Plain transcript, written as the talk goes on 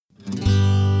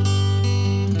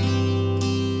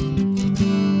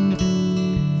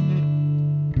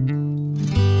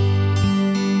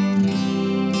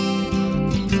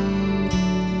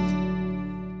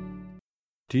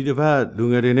ဒီတစ်ဖက်လူ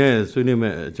ငယ်တွေ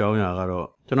နဲ့ဆွေးနွေးမဲ့အကြောင်းအရာကတော့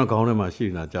ကျွန်တော်ခေါင်းထဲမှာ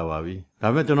ရှိနေတာကြာပါပြီ။ဒါ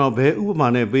ပေမဲ့ကျွန်တော်ဘယ်ဥ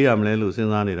ပမာနဲ့ပေးရမလဲလို့စ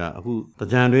ဉ်းစားနေတာအခုတ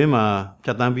ကြံတွင်း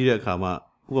မှာဖြတ်တန်းပြီးတဲ့အခါမှာ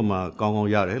ဥပမာကောင်း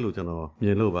ရတယ်လို့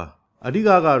ကျွန်တော်မြင်လို့ပါ။အဓိက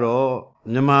တော့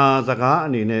မြန်မာစကား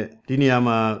အနေနဲ့ဒီနေရာ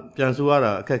မှာပြန်ဆို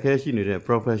ရတာအခက်အခဲရှိနေတဲ့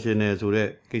professional ဆိုတဲ့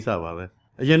ကိစ္စပါပဲ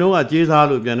။အရင်တော့ကြေး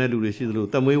စားလို့ပြန်တဲ့လူတွေရှိသလို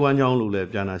တက်မွေးဝမ်းချောင်းလို့လည်း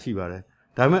ပြန်တာရှိပါတယ်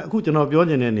။ဒါပေမဲ့အခု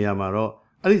ကျွန်တော်ပြောနေတဲ့နေရာ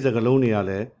မှာတော့အဲ့ဒီစကားလုံးတွေက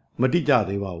လည်း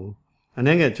မတိကျသေးပါဘူး။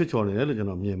အနေငယ်ချွတ်ချော်နေတယ်လို့ကျွန်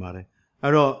တော်မြင်ပါ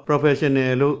တယ်အဲ့တော့ professional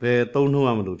လို့ပဲသုံးနှုန်း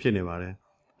ရမလို့ဖြစ်နေပါ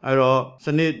တယ်အဲ့တော့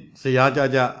စနစ်ဇယားကြ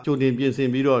ကြကြိုတင်ပြင်ဆင်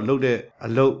ပြီးတော့လုပ်တဲ့အ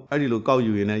လုပ်အဲ့ဒီလို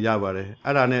ကောက်ယူရင်လည်းရပါတယ်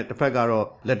အဲ့ဒါနဲ့တစ်ဖက်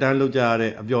ကတော့လက်တန်းလုပ်ကြ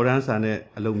ရတဲ့အပျော်တန်းဆန်တဲ့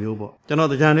အလုပ်မျိုးပေါ့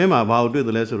ကျွန်တော်တကြံထဲမှာဘာလို့တွေ့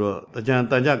တယ်လဲဆိုတော့တကြံ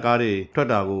တန်ကြကား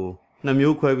တွေထွက်တာကိုနှစ်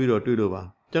မျိုးခွဲပြီးတော့တွေ့လို့ပါ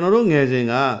ကျွန်တော်တို့ငယ်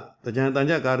စဉ်ကတကြံ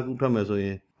တန်ကြကားတစ်ခုထွက်မယ်ဆိုရ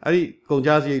င်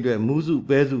အဲ့ဒီကုန်ကြစရိတ်အတွက်မူးစု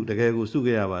ပဲစုတကယ်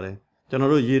ကိုစုခဲ့ရပါတယ်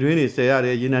ကျွန်တော်တို့ရေတွင်းတွေဆယ်ရတ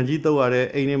ယ်ရေနံကြီးတုပ်ရတယ်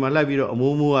အိမ်တွေမှာလိုက်ပြီးတော့အ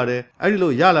မိုးမိုးရတယ်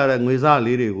အဲ့ဒီလိုရလာတဲ့ငွေစား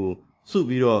လေးတွေ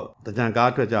ကိုစုပြီးတော့တ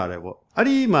ကြံကားထွက်ကြရတယ်ပေါ့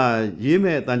အဲ့ဒီမှာ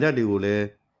ရေးမဲ့တန်ကြက်တွေကိုလ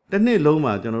ည်းတစ်နှစ်လုံး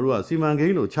မှာကျွန်တော်တို့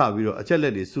ကစီမံကိန်းလိုချပြီးတော့အချက်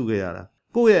လက်တွေစုခဲ့ရတာ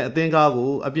ကိုယ့်ရဲ့အသင်းကားကို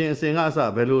အပြင်အစင်ကအစ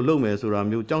ဘယ်လိုလုပ်မယ်ဆိုတာ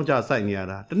မျိုးကြောင်းကြစိုက်နေရ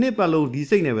တာတစ်နှစ်ပတ်လုံးဒီ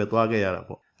စိတ်နဲ့ပဲသွားခဲ့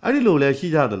ရတာပေါ့အဲ့ဒီလိုလဲရှိ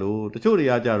ကြသလိုတချို့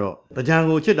တွေကကြတော့တကြံ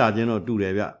ကိုချစ်တာချင်းတော့တူ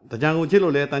တယ်ဗျတကြံကိုချစ်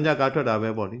လို့လဲတန်ကြက်ကားထွက်တာပဲ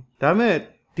ပေါ့လေဒါ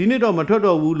မဲ့ဒီနေ့တော့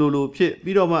မထွက်တော့ဘူးလို့ဖြစ်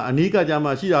ပြီးတော့မှအနီး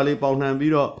ကကြမှာရှိတာလေးပေါင်နှံ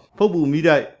ပြီးတော့ဖုတ်ပူမိ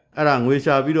တိုက်အဲ့ဒါ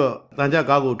ငွေရှာပြီးတော့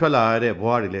တန်ကြက်ကားကိုထွက်လာရတဲ့ဘ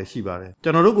ဝတွေလည်းရှိပါတယ်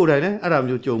ကျွန်တော်တို့ကိုယ်တိုင်လည်းအဲ့ဒါ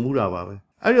မျိုးကြုံမှုတာပါပဲ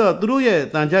အဲ့တော့သူတို့ရဲ့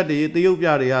တန်ကြက်တွေ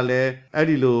တရုတ်ပြတွေကလည်းအဲ့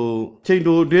ဒီလိုချိန်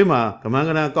တိုအတွင်းမှာကမ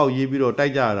န်းကနန်းကောက်ရေးပြီးတော့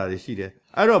တိုက်ကြရတာတွေရှိ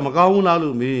တယ်အဲ့တော့မကောင်းဘူး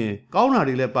လားလို့မေးရင်ကော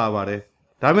င်းတာတွေလည်းပါပါ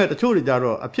တယ်ဒါပေမဲ့တချို့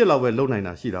တွေကြတော့အဖြစ်လောက်ပဲလုံ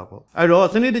နိုင်တာရှိတာပေါ့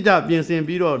အဲ့တော့စနစ်တကျပြင်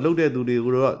ဆင်ပြီးတော့လုပ်တဲ့သူတွေကို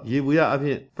တော့ရေဘူးရ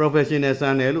အဖြစ် professional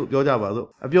ဆန်တယ်လို့ပြောကြပါစို့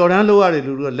အပျော်တန်းလုပ်ရတယ်လူ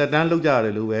တွေကလက်တန်းလုပ်ကြရ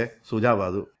တယ်လို့ပဲဆိုကြပါ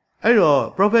စို့အဲ့တော့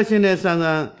professional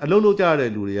ဆန်အလုပ်လုပ်ကြ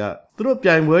တဲ့လူတွေ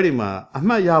ကသူတို့ပြိုင်ပွဲတွေမှာ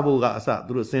အမှတ်ရဖို့ကအ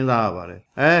စသူတို့စဉ်းစားရပါတယ်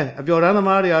အပျော်တန်း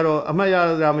သမားတွေကတော့အမှတ်ရ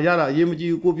တာမရတာအရေး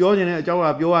မကြီးဘူးကိုပြောနေတဲ့အကြောင်း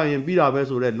အပြောရ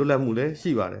ရင်ပြီးတာပဲဆိုတဲ့လွတ်လပ်မှုလ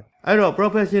ည်းရှိပါတယ်အဲ့တော့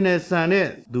professional ဆန်တဲ့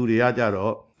သူတွေကကြ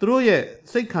တော့သူတို့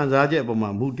ရဲ့စိတ်ခံစားချက်အပေါ်မှာ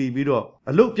မူ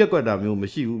တည်ပြီးတော့အလုပ်ပြက်ကွက်တာမျိုးမ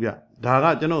ရှိဘူးဗျဒါ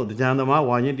ကကျွန်တော်တကြံသမား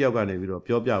ဝါရင်တယောက်ကနေပြီးတော့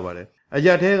ပြောပြပါတယ်အ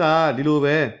ရက်သေးကဒီလို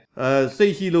ပဲစိ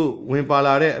တ်ရှိလို့ဝင်ပါ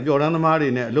လာတဲ့အပျော်တန်းသမားတွေ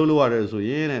နဲ့အလုပ်လုပ်ရတယ်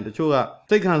ဆိုရင်တဲ့တချို့က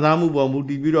စိတ်ခံစားမှုပေါ်မူ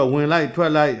တည်ပြီးတော့ဝင်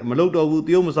လိုက်ထွက်လိုက်မလုပ်တော့ဘူး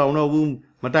တရုပ်မဆောင်တော့ဘူး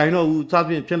မတိုင်တော့ဘူးစ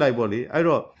သဖြင့်ဖြစ်လိုက်ပေါ့လေအဲ့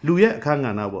တော့လူရဲ့အခန်း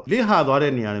ကဏ္ဍပေါ့လိဟာသွား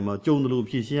တဲ့နေရာတွေမှာကြုံတယ်လို့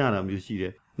ဖြည့်ရှင်းရတာမျိုးရှိတ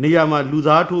ယ်နေရာ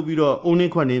မှာလူစားထိုးပြီးတော့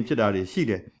အုံနှင်းခွက်နှင်းဖြစ်တာတွေ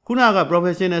ရှိတယ်ခုနက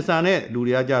professional ဆန်တဲ့လူ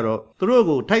တွေကကြတော့သူတို့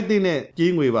ကိုထိုက်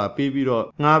တဲ့ကြေးငွေပါ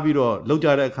ပေးပြီးတော့ငားပြီးတော့လုပ်ကြ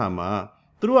တဲ့အခါ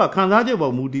မှာသူတို့ကခံ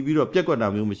စားချက်ပေါ်မူတည်ပြီးတော့ပြက်ကွက်တာ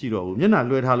မျိုးမရှိတော့ဘူးမျက်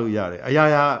နှာလွှဲထားလို့ရတယ်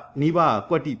အရာရာနီး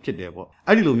ပါးကွက်တိဖြစ်တယ်ပေါ့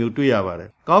အဲ့ဒီလိုမျိုးတွေးရပါ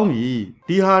တယ်ကောင်းပြီ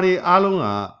ဒီဟာတွေအားလုံး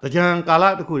ကကြံကာ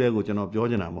လတစ်ခုတည်းကိုကျွန်တော်ပြော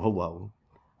ချင်တာမဟုတ်ပါဘူး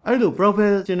အဲ့လို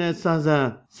professional ဆန်စ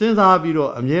ဉ်းစားပြီးတော့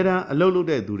အမြဲတမ်း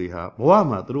အလုပ်လုပ်တဲ့သူတွေဟာဘ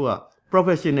ဝမှာသူတို့က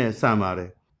professional ဆန်ပါတယ်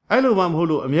အဲ့လိုမှ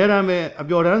မဟုတ်လို့အများတမ်းပဲ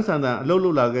အပျော်တန်းဆန်အလုပ်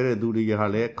လုပ်လာခဲ့တဲ့သူတွေက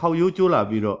လည်းခေါက်ရိုးကျိုးလာ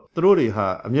ပြီးတော့သူတို့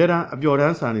တွေဟာအများတမ်းအပျော်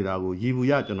တန်းဆန်နေတာကိုရည်ဘူး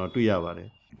ရကျွန်တော်တွေ့ရပါတယ်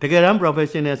တကယ်တမ်း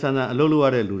professional ဆန်အလုပ်လုပ်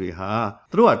ရတဲ့လူ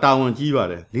တွေဟာသူတို့ကတာ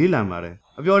ဝန်ကြီးပါတယ်လေးလံပါတယ်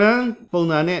အပျော်တန်း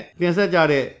ပုံစံနဲ့ပြင်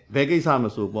ဆက်ကြတဲ့ဘယ်ကိစ္စ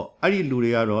မဆိုပေါ့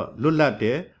အဲ့ဒီလူတွေကတော့လွတ်လပ်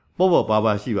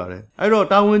တယ်ပေါ့ပေါ့ပါပါရှိပါတယ်အဲ့တော့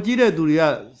တာဝန်ကြီးတဲ့သူတွေက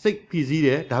စိတ်ဖိစီးတ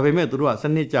ယ်ဒါပေမဲ့သူတို့က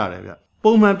စနစ်ကြ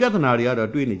တယ်ဗျပုံမှန်ပြဿနာတွေ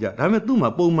ကတော့တွေ့နေကြဒါပေမဲ့သူ့မှာ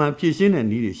ပုံမှန်ဖြေရှင်းတဲ့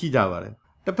နည်းတွေရှိကြပါ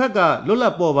တယ်တစ်ဖက်ကလွတ်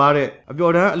လပ်ပေါ်ပါတဲ့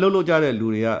အပျော်တန်းအလုပ်လုပ်ကြတဲ့လူ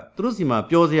တွေကသူတို့စီ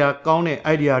မှာပျော်စရာကောင်းတဲ့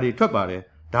idea တွေထွက်ပါတယ်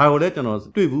ဒါကိုလည်းကျွန်တော်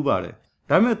တွေ့ဘူးပါတယ်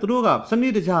ဒါပေမဲ့သူတို့ကစန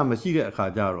စ်တကျမရှိတဲ့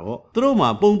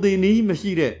အခါကျတော့သူတို့မှာပုံသေးနည်းမရှိ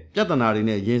တဲ့ပြဿနာ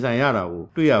တွေနဲ့ရင်ဆိုင်ရတာကို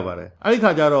တွေ့ရပါတယ်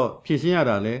အဲ့ဒီခါကျတော့ဖြေရှင်းရ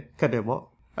တာလည်းခက်တယ်ပေါ့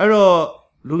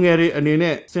အဲ့တော့လူငယ်တွေအနေ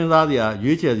နဲ့စဉ်းစား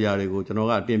စရာရွေးချယ်စရာတွေကို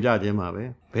ကျွန်တော်ကတင်ပြခြင်းပါ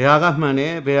ပဲဘယ်ဟာကမှန်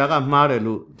တယ်ဘယ်ဟာကမှားတယ်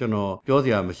လို့ကျွန်တော်ပြောစ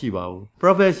ရာမရှိပါဘူး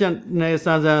professional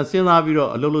ဆန်စဉ်းစားပြီးတော့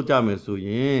အလုပ်လုပ်ကြမယ်ဆိုရ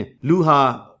င်လူဟာ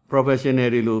professional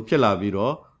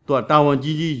တွေလို့ဖြစ်လာပြီးတော့သူကတာ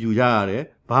ဝန်ကြီးယူရရတယ်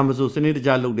ဘာမှမဆိုစနစ်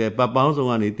တကျလုပ်တယ်ပတ်ပေါင်းစုံ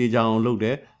ကနေတေချာအောင်လုပ်တ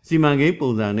ယ်စီမံကိ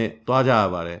န်းပုံစံနဲ့တွားကြရ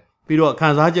ပါ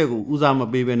တယ်ပြီးတော့ခံစားချက်ကိုဦးစား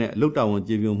မပေးဘဲနဲ့အလုပ်တာ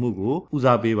ဝန်ကျေပွန်မှုကိုဦး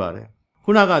စားပေးပါ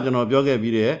တယ်ခုနကကျွန်တော်ပြော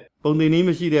ခဲ့ပြီးတဲ့ပုံသင်နည်း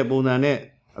မရှိတဲ့ပုံစံ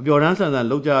နဲ့အပျော်တန်းဆန်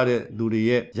လုပ်ကြရတဲ့လူ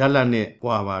တွေရဲ့ရလတ်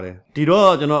နဲ့ကြွာပါတယ်ဒီ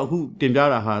တော့ကျွန်တော်အခု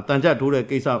တင်ပြတာဟာတန်ကြပ်ထိုး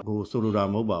တဲ့ကိစ္စကိုဆို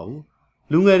လိုတာမဟုတ်ပါ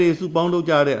ဘူးလူငယ်တွေစုပေါ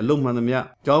င်းလုပ်ကြတဲ့အလုပ်မှန်သ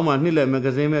မျှကျောင်းမှာနှစ်လက်မဂ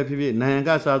ဇင်းပဲဖြစ်ဖြစ်နိုင်ငံက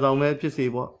စာ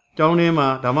ဆောင်ပဲဖြစ်စေပေါ့ကျောင်းထဲ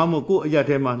မှာဒါမှမဟုတ်ကိုယ့်အရက်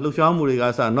ထဲမှာလှုပ်ရှားမှုတွေ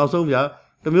ကစ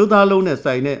နောက်ဆုံးပြတမျိုးသားလုံး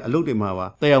နဲ့စိုင်တဲ့အလုပ်တွေမှာပါ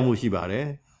တက်ရောက်မှုရှိပါ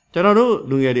တယ်ကျွန်တော်တို့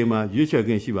လူငယ်တွေ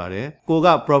မှာရွေးချယ်ခွင့်ရှိပါတယ်ကိုက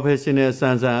professional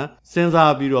ဆန်စ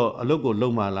ဉ်းစားပြီးတော့အလုပ်ကိုလု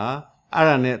ပ်မှလားအဲ့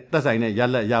ဒါနဲ့သက်ဆိုင်တဲ့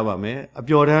ရလတ်ရပါမယ်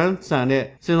အပျော်တန်းဆန်တဲ့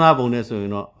စဉ်းစားပုံနဲ့ဆို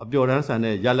ရင်တော့အပျော်တန်းဆန်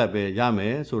တဲ့ရလတ်ပဲရ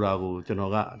မယ်ဆိုတာကိုကျွန်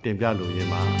တော်ကတင်ပြလိုရ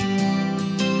င်းပါ